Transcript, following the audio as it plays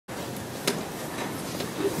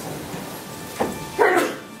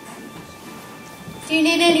Do you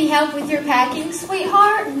need any help with your packing,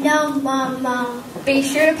 sweetheart? No, Mama. Be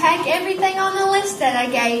sure to pack everything on the list that I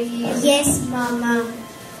gave you. Yes, Mama.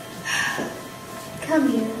 Come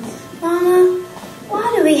here. Mama, why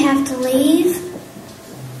do we have to leave?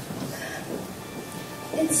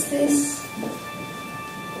 It's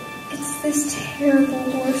this terrible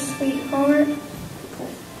war, sweetheart.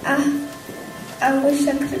 I wish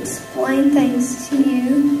I could explain things to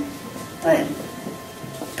you, but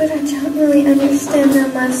I don't really understand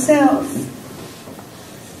them myself.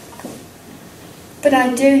 But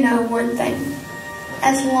I do know one thing.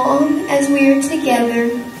 As long as we are together,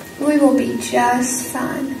 we will be just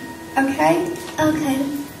fine. Okay? Okay.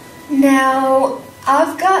 Now,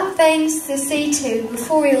 I've got things to see to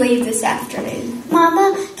before we leave this afternoon.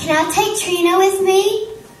 Mama, can I take Trina with me?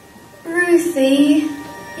 Ruthie,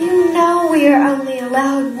 you know we are only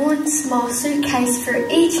allowed one small suitcase for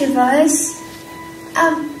each of us.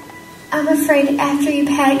 I'm afraid after you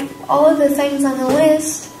pack all of the things on the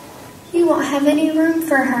list, you won't have any room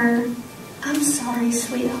for her. I'm sorry,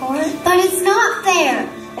 sweetheart. But it's not fair.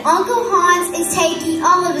 Uncle Hans is taking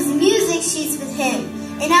all of his music sheets with him.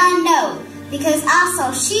 And I know, because I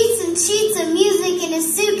saw sheets and sheets of music in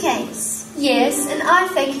his suitcase. Yes, and I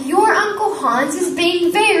think your Uncle Hans is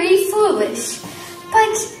being very foolish.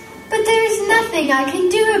 But there's nothing I can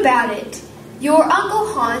do about it. Your Uncle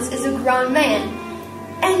Hans is a grown man.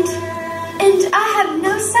 And I have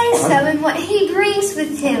no say-so in what he brings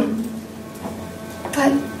with him.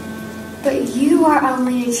 But you are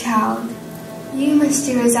only a child. You must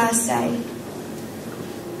do as I say.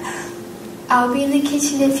 I'll be in the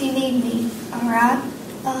kitchen if you need me, all right?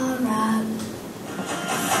 All right.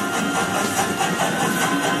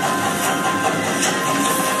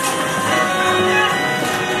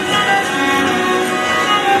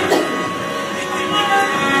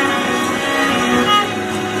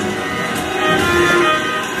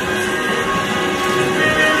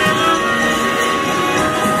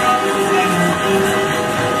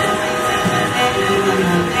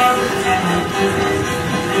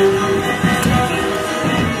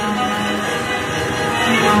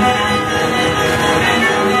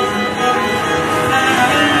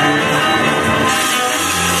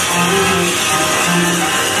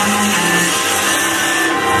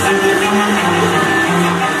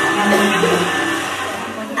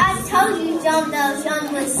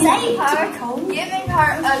 Save her. Giving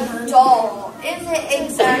her a doll isn't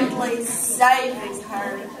exactly saving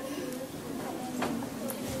her.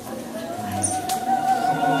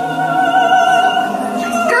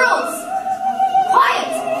 Girls!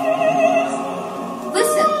 Quiet!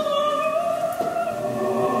 Listen.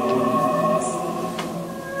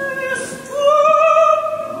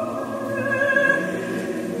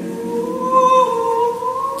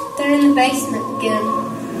 They're in the basement again.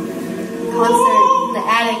 Concert in the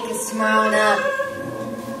attic is tomorrow night.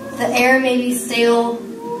 The air may be stale,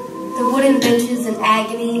 the wooden benches in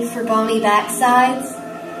agony for bony backsides,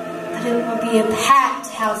 but it will be a packed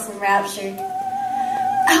house in Rapture.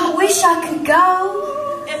 I wish I could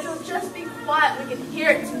go. If it'll just be quiet, we can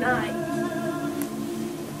hear it tonight.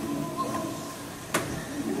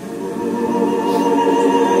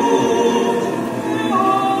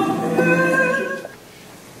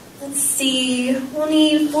 Let's see, we'll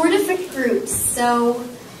need 4 different groups. So,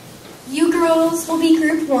 you girls will be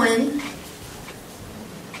group 1.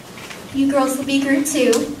 You girls will be group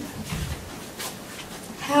 2.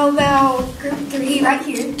 How about group 3 right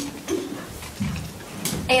here?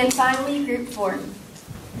 And finally, group 4.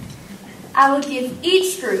 I will give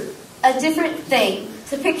each group a different thing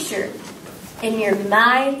to picture in your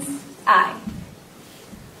mind's eye.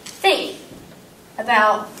 Think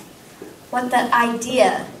about what that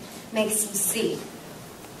idea makes you see.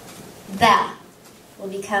 That will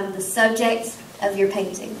become the subject of your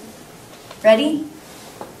painting. Ready?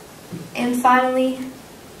 And finally,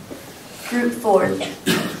 group 4.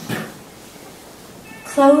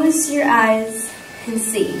 Close your eyes and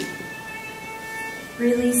see.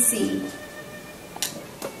 Really see.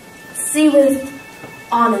 See with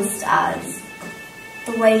honest eyes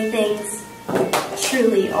the way things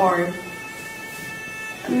truly are.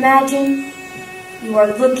 Imagine you are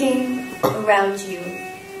looking around you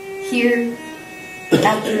here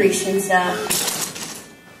at the Rishinsa.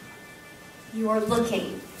 You are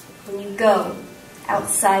looking when you go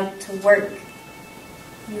outside to work.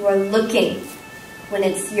 You are looking when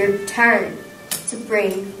it's your turn to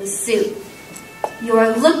bring the soup. You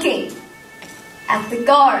are looking at the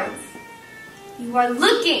guards. You are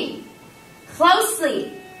looking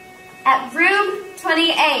closely at room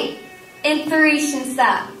 28 in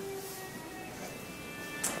Rishinsa.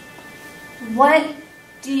 What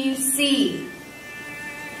do you see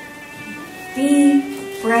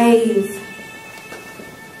Be brave.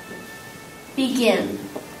 Begin.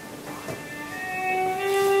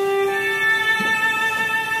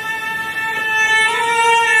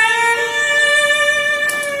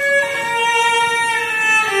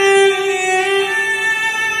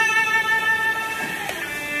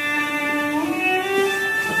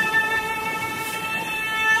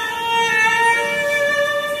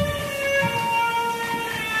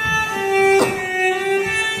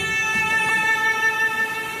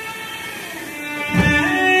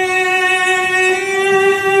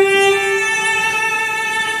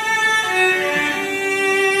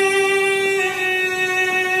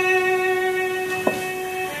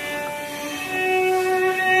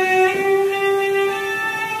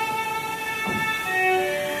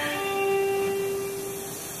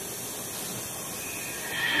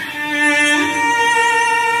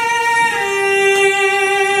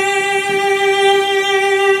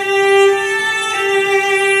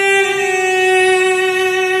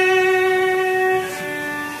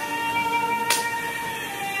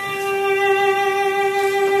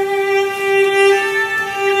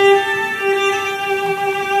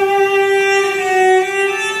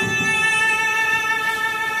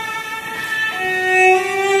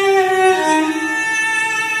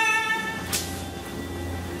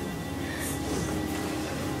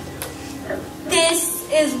 This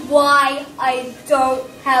is why I don't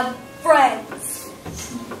have friends.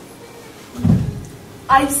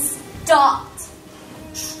 I've stopped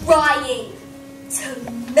trying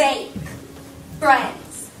to make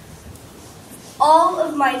friends. All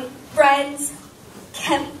of my friends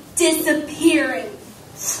kept disappearing.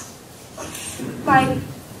 My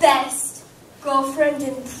best girlfriend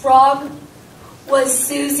in prom was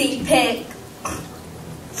Susie Pink.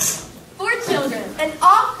 4 children. An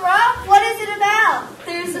opera? What is it about?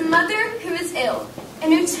 There's a mother who is ill,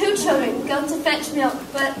 and her 2 children go to fetch milk,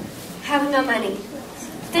 but have no money.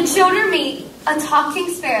 The children meet a talking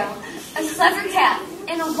sparrow, a clever cat,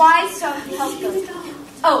 and a wise dog to help them.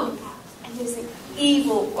 Oh, and there's an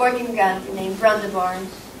evil organ grinder named Brundibar.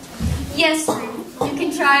 Yes, Ruth, you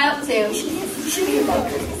can try out too.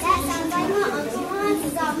 That sounds like my Uncle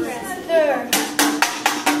Hans's opera. There.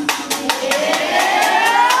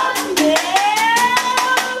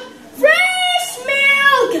 Fresh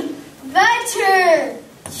milk, butter,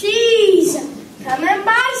 cheese. Come and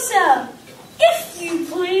buy some, if you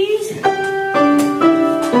please.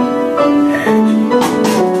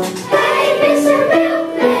 Hey, Mr.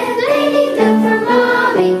 Milkman, ladies look for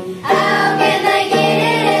Mommy. How can they get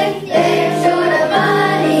it if they're short of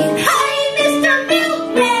money? Hey, Mr.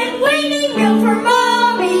 Milkman, we need milk for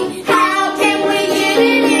Mommy. How can we get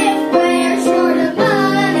it if we're short of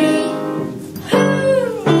money? Who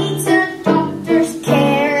needs a doctor's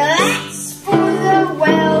care? That's for the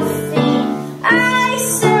wealthy. I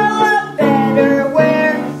sell a better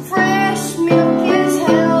where fresh milk is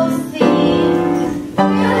healthy.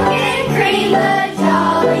 Milk and cream, the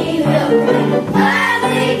jolly milkman,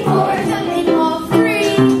 gladly pour something all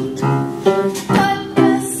free. But the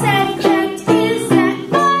sad fact is that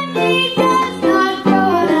money does not grow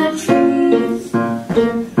on a tree.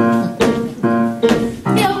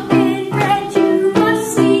 Milk and bread you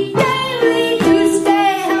must eat daily to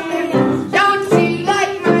stay healthy. Don't you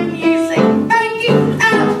like my music? Bang it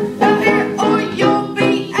out of here or you'll be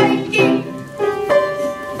aching.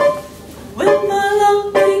 With my long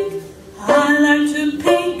beak, I like to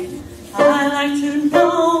peek. I like to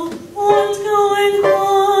know what's going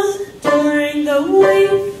on during the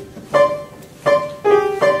week.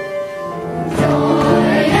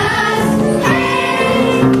 Join us, hey,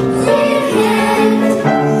 chickens,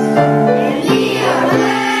 and be our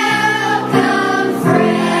welcome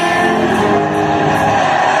friends.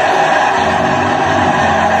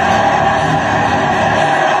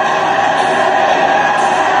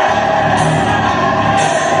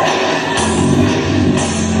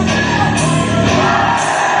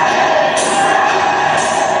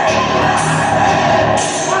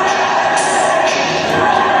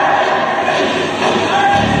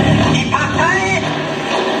 Die Partei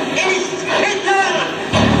ist Hitler!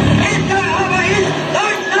 Hitler aber ist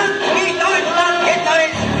Deutschland, wie Deutschland Hitler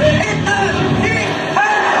ist! Hitler!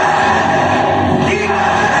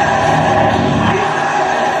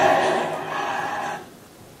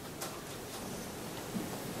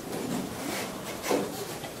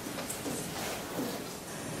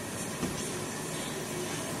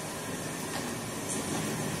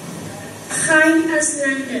 Chaim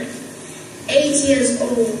Aslander, 8 years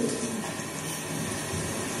old.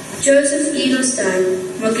 Joseph Edelstein,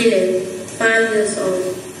 Mogilin, 5 years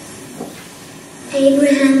old.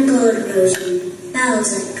 Abraham Goldrosen,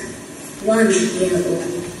 Balzac, 1 year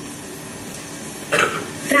old.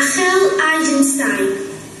 Rachel Eisenstein,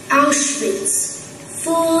 Auschwitz,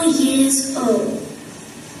 4 years old.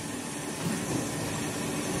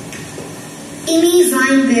 Amy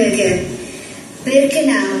Weinberger,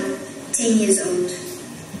 Birkenau, 10 years old.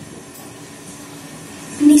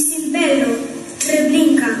 Nisibello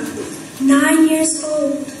Treblinka, 9 years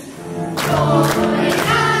old.